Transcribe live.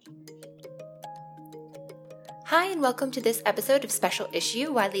Hi, and welcome to this episode of Special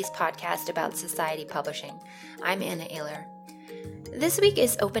Issue, Wiley's podcast about society publishing. I'm Anna Ehler. This week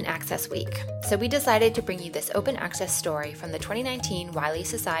is Open Access Week, so we decided to bring you this open access story from the 2019 Wiley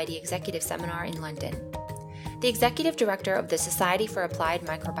Society Executive Seminar in London. The executive director of the Society for Applied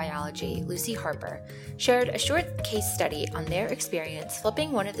Microbiology, Lucy Harper, shared a short case study on their experience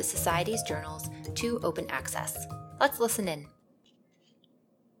flipping one of the Society's journals to open access. Let's listen in.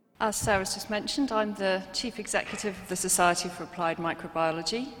 As Sarah's just mentioned, I'm the Chief Executive of the Society for Applied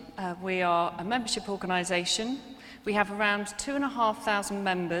Microbiology. We are a membership organisation. We have around 2,500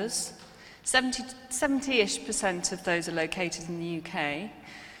 members. 70-ish% of those are located in the UK,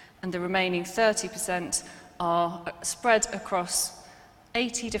 and the remaining 30% are spread across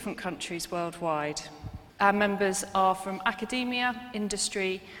 80 different countries worldwide. Our members are from academia,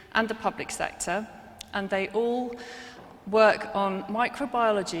 industry, and the public sector, and they all work on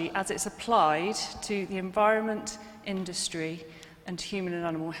microbiology as it's applied to the environment, industry, and human and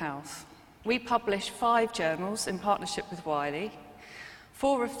animal health. We publish 5 journals in partnership with Wiley.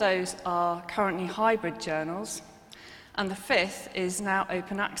 4 of those are currently hybrid journals, and the 5th is now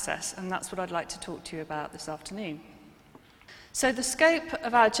open access, and that's what I'd like to talk to you about this afternoon. So the scope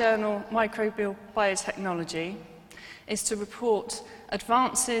of our journal, Microbial Biotechnology, is to report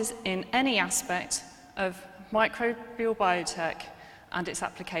advances in any aspect of microbial biotech and its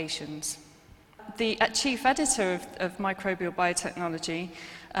applications. The chief editor of Microbial Biotechnology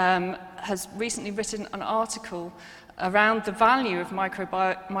has recently written an article around the value of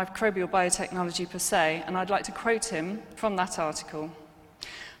microbial biotechnology per se, and I'd like to quote him from that article.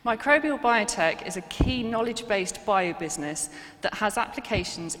 Microbial biotech is a key knowledge-based biobusiness that has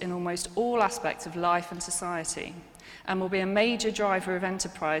applications in almost all aspects of life and society, and will be a major driver of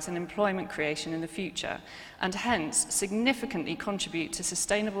enterprise and employment creation in the future, and hence significantly contribute to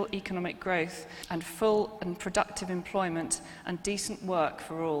sustainable economic growth and full and productive employment and decent work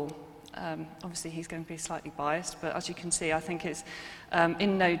for all. Obviously he's going to be slightly biased, but as you can see, I think it's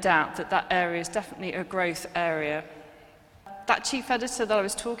in no doubt that area is definitely a growth area. That chief editor that I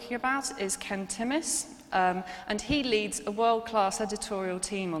was talking about is Ken Timmis, and he leads a world-class editorial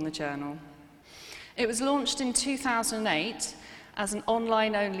team on the journal. It was launched in 2008 as an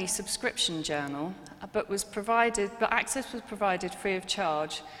online-only subscription journal, but access was provided free of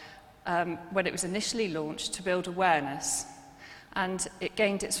charge when it was initially launched to build awareness. And it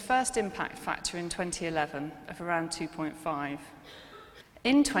gained its first impact factor in 2011 of around 2.5.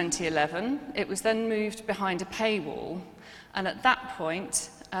 In 2011, it was then moved behind a paywall, and at that point,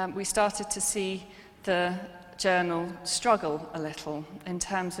 we started to see the journal struggle a little in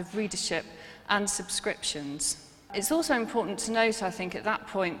terms of readership and subscriptions. It's also important to note, I think, at that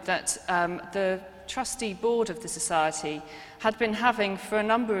point that the trustee board of the Society had been having for a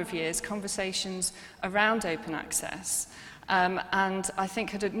number of years conversations around open access, and I think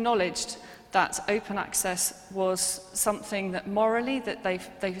had acknowledged that open access was something that morally that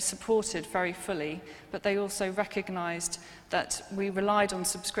they supported very fully, but they also recognised that we relied on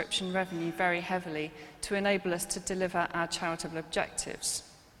subscription revenue very heavily to enable us to deliver our charitable objectives.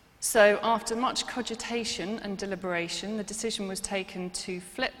 So after much cogitation and deliberation, the decision was taken to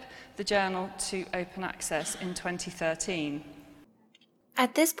flip the journal to open access in 2013.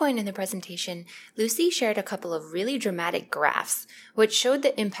 At this point in the presentation, Lucy shared a couple of really dramatic graphs, which showed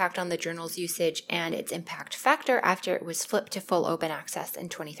the impact on the journal's usage and its impact factor after it was flipped to full open access in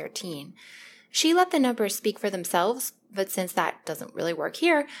 2013. She let the numbers speak for themselves, but since that doesn't really work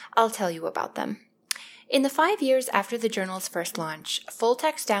here, I'll tell you about them. In the 5 years after the journal's first launch,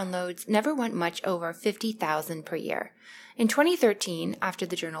 full-text downloads never went much over 50,000 per year. In 2013, after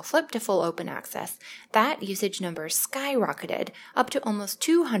the journal flipped to full open access, that usage number skyrocketed up to almost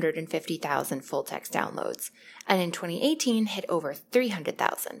 250,000 full-text downloads, and in 2018 hit over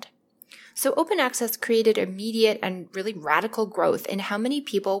 300,000. So open access created immediate and really radical growth in how many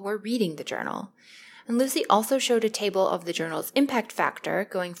people were reading the journal. And Lucy also showed a table of the journal's impact factor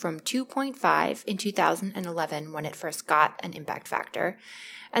going from 2.5 in 2011 when it first got an impact factor,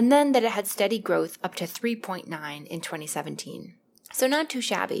 and then that it had steady growth up to 3.9 in 2017. So not too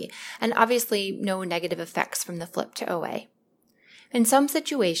shabby, and obviously no negative effects from the flip to OA. In some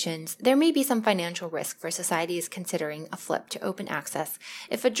situations, there may be some financial risk for societies considering a flip to open access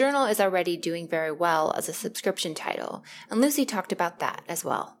if a journal is already doing very well as a subscription title, and Lucy talked about that as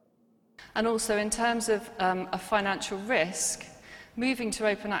well. And also in terms of a financial risk, moving to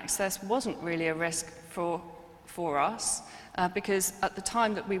open access wasn't really a risk for us because at the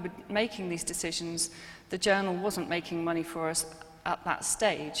time that we were making these decisions, the journal wasn't making money for us at that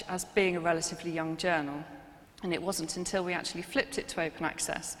stage as being a relatively young journal. And it wasn't until we actually flipped it to open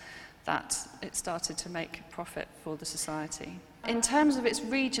access that it started to make a profit for the society. In terms of its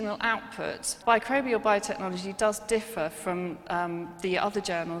regional output, Microbial Biotechnology does differ from the other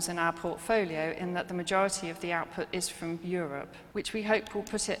journals in our portfolio in that the majority of the output is from Europe, which we hope will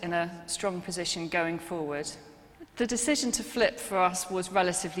put it in a strong position going forward. The decision to flip for us was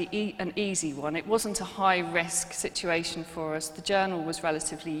relatively an easy one. It wasn't a high-risk situation for us. The journal was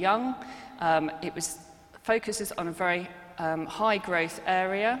relatively young. It focuses on a very high-growth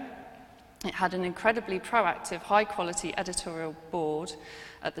area. It had an incredibly proactive, high-quality editorial board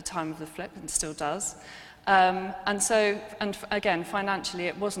at the time of the flip, and still does. And again, financially,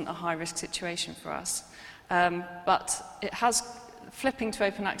 it wasn't a high-risk situation for us. But flipping to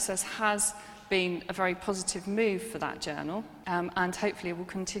open access has been a very positive move for that journal, and hopefully it will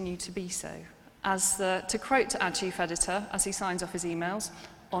continue to be so. To quote our chief editor, as he signs off his emails,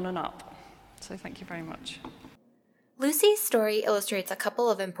 on and up. So thank you very much. Lucy's story illustrates a couple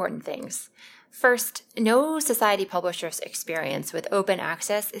of important things. First, no society publisher's experience with open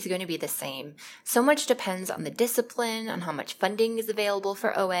access is going to be the same. So much depends on the discipline, on how much funding is available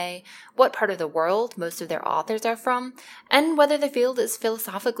for OA, what part of the world most of their authors are from, and whether the field is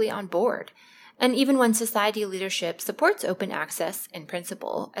philosophically on board. And even when society leadership supports open access in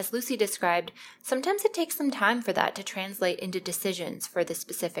principle, as Lucy described, sometimes it takes some time for that to translate into decisions for the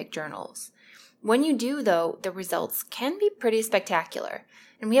specific journals. When you do, though, the results can be pretty spectacular,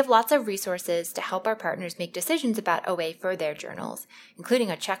 and we have lots of resources to help our partners make decisions about OA for their journals, including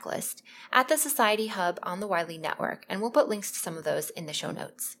a checklist, at the Society Hub on the Wiley Network, and we'll put links to some of those in the show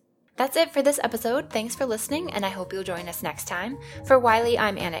notes. That's it for this episode. Thanks for listening, and I hope you'll join us next time. For Wiley,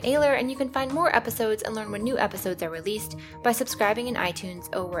 I'm Anna Ayler, and you can find more episodes and learn when new episodes are released by subscribing in iTunes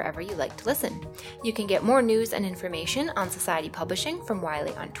or wherever you like to listen. You can get more news and information on Society Publishing from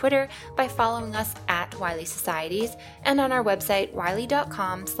Wiley on Twitter by following us at Wiley Societies and on our website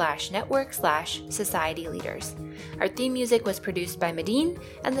wiley.com/network/society leaders. Our theme music was produced by Medine,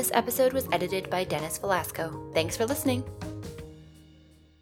 and this episode was edited by Dennis Velasco. Thanks for listening.